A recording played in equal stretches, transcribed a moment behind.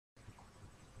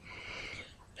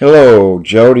Hello,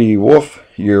 Jody Wolf.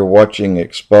 You're watching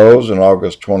EXPOZ on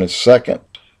August 22nd,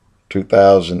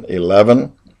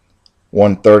 2011,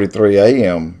 1:33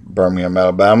 a.m., Birmingham,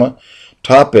 Alabama.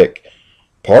 Topic,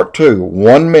 Part 2,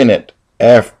 1 minute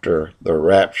after the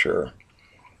rapture.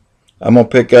 I'm going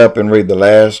to pick up and read the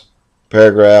last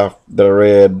paragraph that I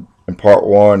read in Part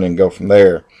 1 and go from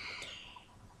there.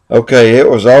 Okay, it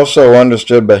was also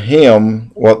understood by him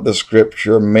what the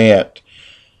scripture meant,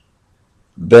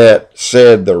 that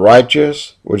said the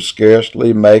righteous would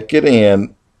scarcely make it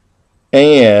in,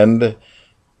 and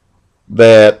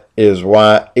that is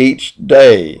why each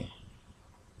day,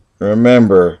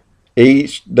 remember,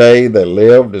 each day they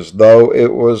lived as though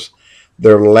it was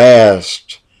their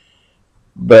last,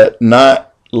 but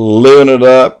not living it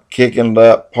up, kicking it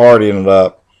up, partying it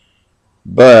up,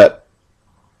 but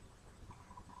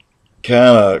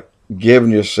kind of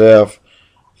giving yourself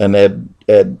an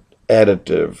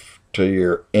additive to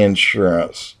your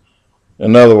insurance.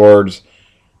 In other words,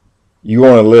 you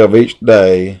want to live each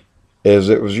day as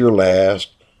it was your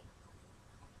last,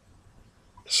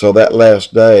 so that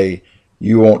last day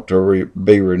you want to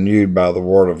be renewed by the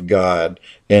Word of God,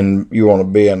 and you want to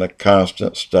be in a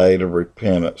constant state of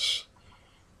repentance.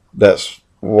 That's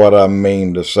what I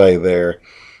mean to say there.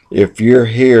 If you're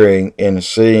hearing and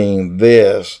seeing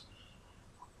this,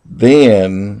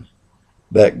 then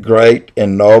that great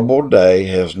and noble day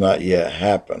has not yet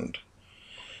happened.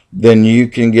 Then you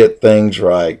can get things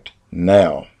right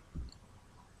now.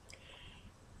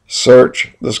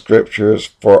 Search the scriptures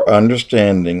for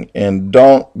understanding and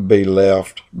don't be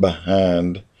left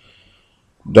behind.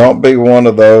 Don't be one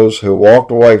of those who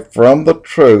walked away from the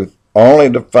truth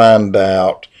only to find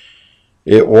out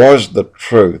it was the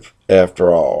truth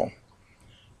after all.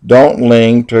 Don't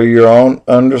lean to your own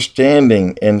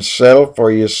understanding and settle for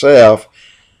yourself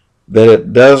that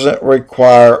it doesn't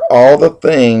require all the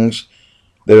things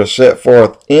that are set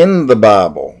forth in the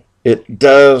Bible. It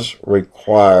does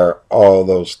require all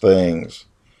those things.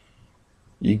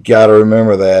 You got to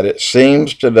remember that. It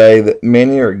seems today that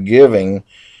many are giving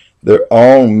their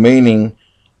own meaning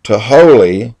to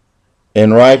holy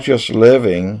and righteous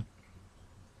living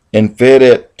and fit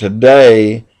it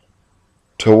today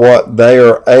to what they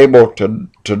are able to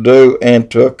do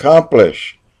and to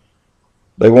accomplish.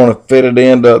 They want to fit it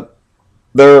into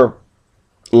their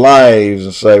lives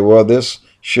and say, well, this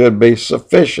should be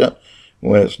sufficient,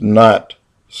 when it's not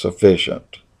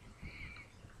sufficient.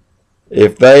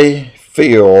 If they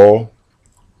feel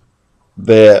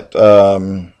that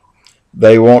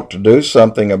they want to do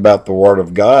something about the Word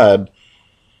of God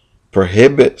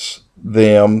prohibits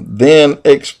them, then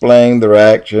explain their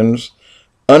actions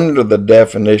under the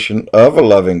definition of a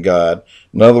loving God.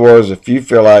 In other words, if you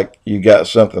feel like you got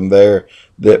something there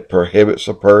that prohibits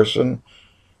a person,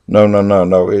 no.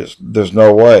 There's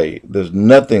no way. There's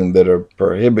nothing that will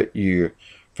prohibit you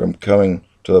from coming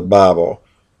to the Bible.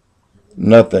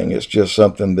 Nothing. It's just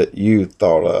something that you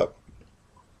thought up.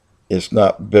 It's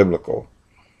not biblical.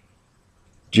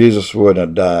 Jesus wouldn't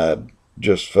have died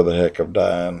just for the heck of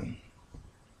dying.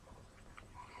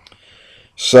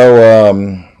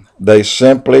 So they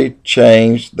simply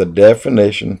changed the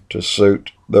definition to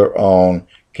suit their own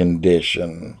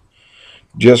condition.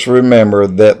 Just remember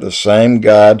that the same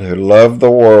God who loved the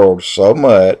world so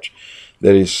much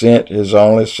that he sent his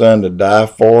only Son to die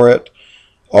for it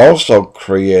also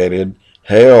created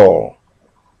hell,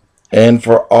 and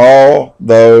for all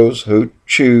those who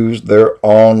choose their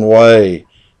own way,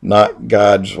 not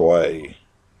God's way.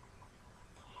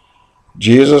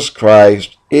 Jesus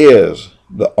Christ is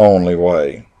the only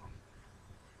way.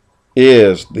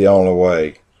 Is the only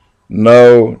way.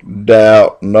 No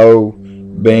doubt, no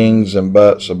bings and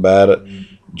buts about it.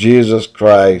 Jesus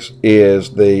Christ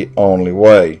is the only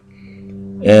way.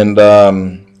 And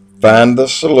find the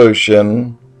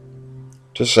solution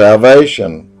to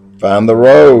salvation. Find the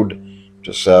road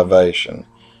to salvation.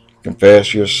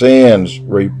 Confess your sins,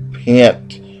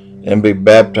 repent, and be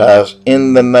baptized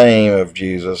in the name of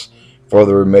Jesus for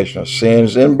the remission of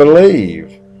sins, and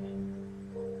believe.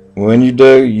 When you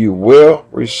do, you will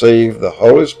receive the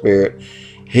Holy Spirit.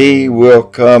 He will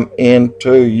come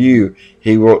into you.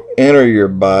 He will enter your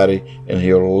body, and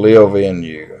he'll live in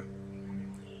you.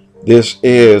 This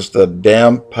is the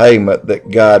down payment that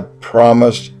God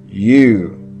promised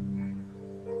you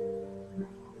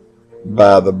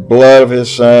by the blood of his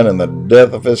Son and the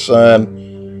death of his Son.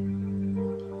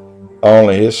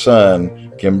 Only his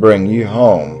Son can bring you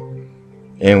home.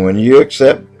 And when you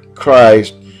accept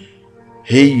Christ,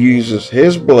 he uses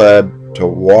his blood to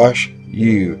wash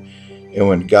you. And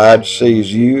when God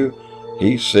sees you,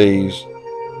 he sees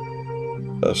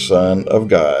a Son of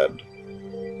God.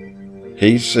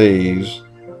 He sees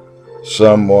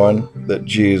someone that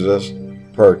Jesus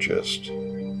purchased.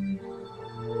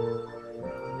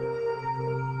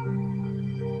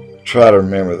 Try to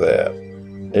remember that.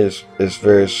 It's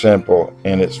very simple,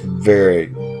 and it's very,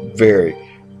 very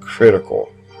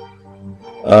critical.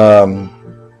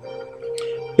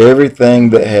 Everything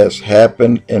that has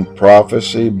happened in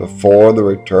prophecy before the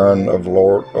return of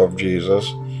Lord of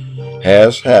Jesus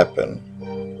has happened.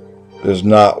 There's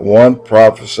not one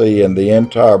prophecy in the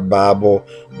entire Bible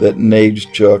that needs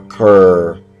to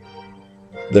occur.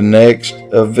 The next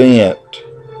event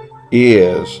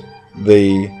is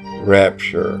the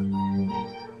rapture.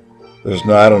 There's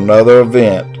not another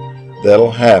event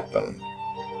that'll happen.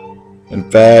 In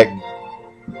fact,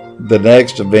 the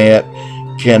next event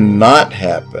cannot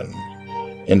happen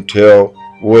until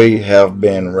we have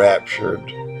been raptured.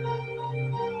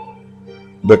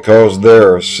 Because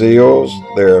there are seals,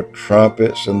 there are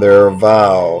trumpets, and there are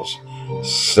vials,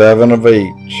 7 of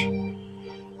each.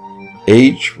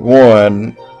 Each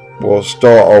one will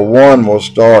start, or one will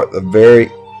start the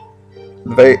very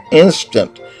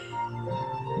instant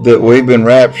that we've been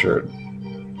raptured.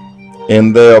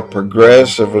 And they'll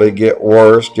progressively get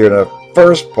worse during the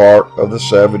first part of the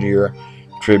 7-year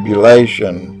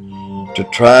tribulation to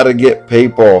try to get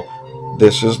people.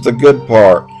 This is the good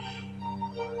part.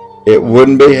 It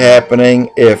wouldn't be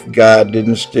happening if God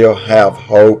didn't still have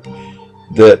hope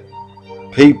that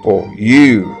people,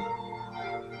 you,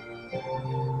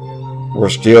 were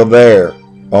still there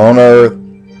on earth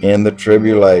in the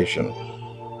tribulation.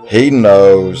 He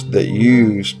knows that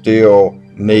you still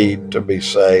need to be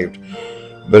saved,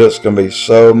 but it's going to be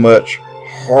so much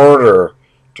harder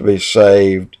to be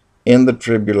saved in the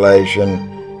tribulation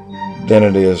than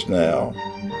it is now.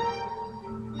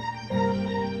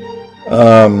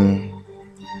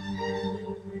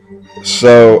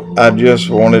 So I just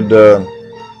wanted to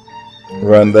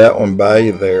run that one by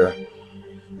you there.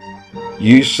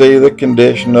 You see the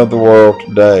condition of the world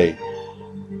today,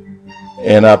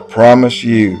 and I promise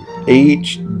you,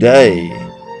 each day,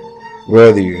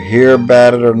 whether you hear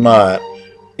about it or not,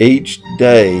 each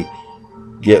day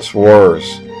gets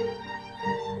worse.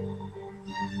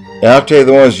 And I'll tell you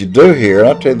the ones you do hear, and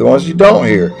I'll tell you the ones you don't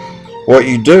hear. What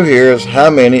you do hear is how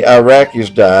many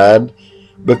Iraqis died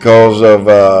because of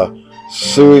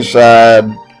suicide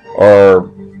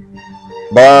or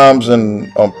bombs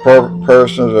and on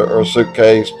persons or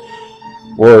suitcase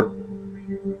were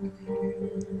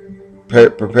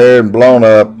prepared and blown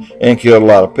up and killed a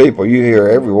lot of people. You hear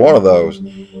every one of those.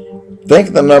 Think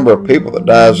of the number of people that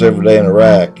dies every day in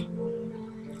Iraq.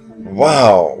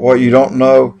 Wow, what you don't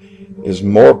know is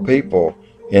more people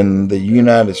in the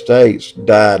United States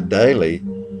die daily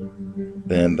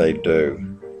than they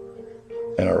do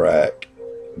in Iraq.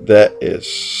 That is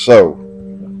so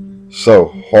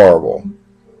horrible.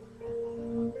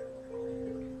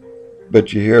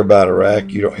 But you hear about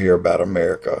Iraq, you don't hear about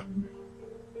America.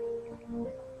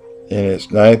 And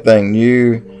it's not anything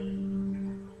new,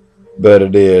 but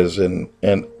it is. And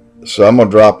so I'm going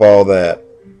to drop all that.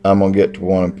 I'm going to get to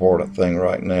one important thing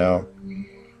right now.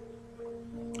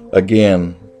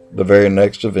 Again, the very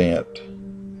next event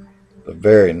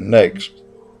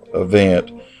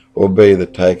will be the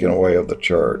taking away of the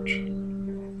church.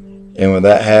 And when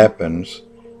that happens,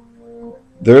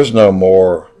 there's no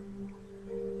more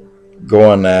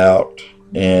going out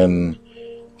and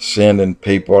sending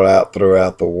people out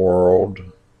throughout the world,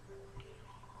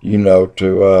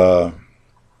 to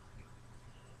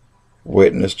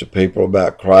witness to people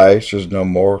about Christ. There's no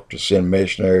more to send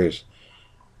missionaries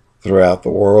throughout the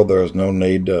world. There's no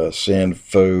need to send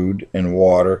food and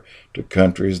water to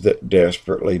countries that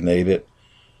desperately need it.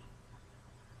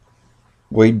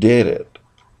 We did it.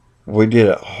 We did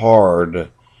it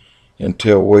hard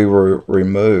until we were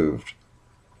removed.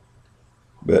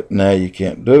 But now you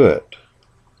can't do it.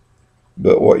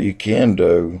 But what you can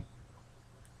do,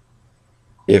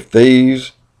 if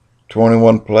these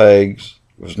 21 plagues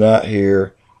was not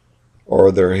here,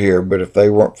 or they're here, but if they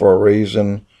weren't for a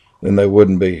reason, then they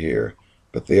wouldn't be here.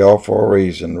 But they are for a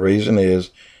reason. The reason is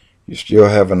you still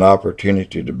have an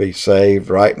opportunity to be saved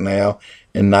right now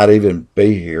and not even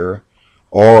be here.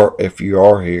 Or if you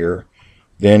are here,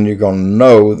 then you're going to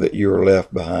know that you were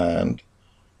left behind.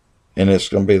 And it's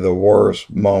going to be the worst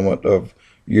moment of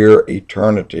your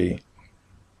eternity.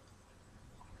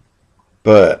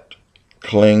 But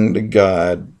cling to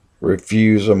God,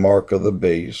 refuse the mark of the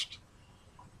beast,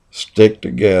 stick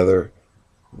together,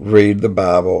 read the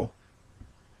Bible,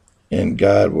 and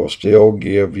God will still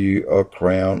give you a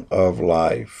crown of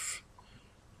life.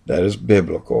 That is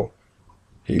biblical.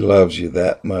 He loves you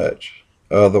that much.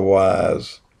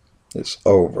 Otherwise, it's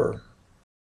over.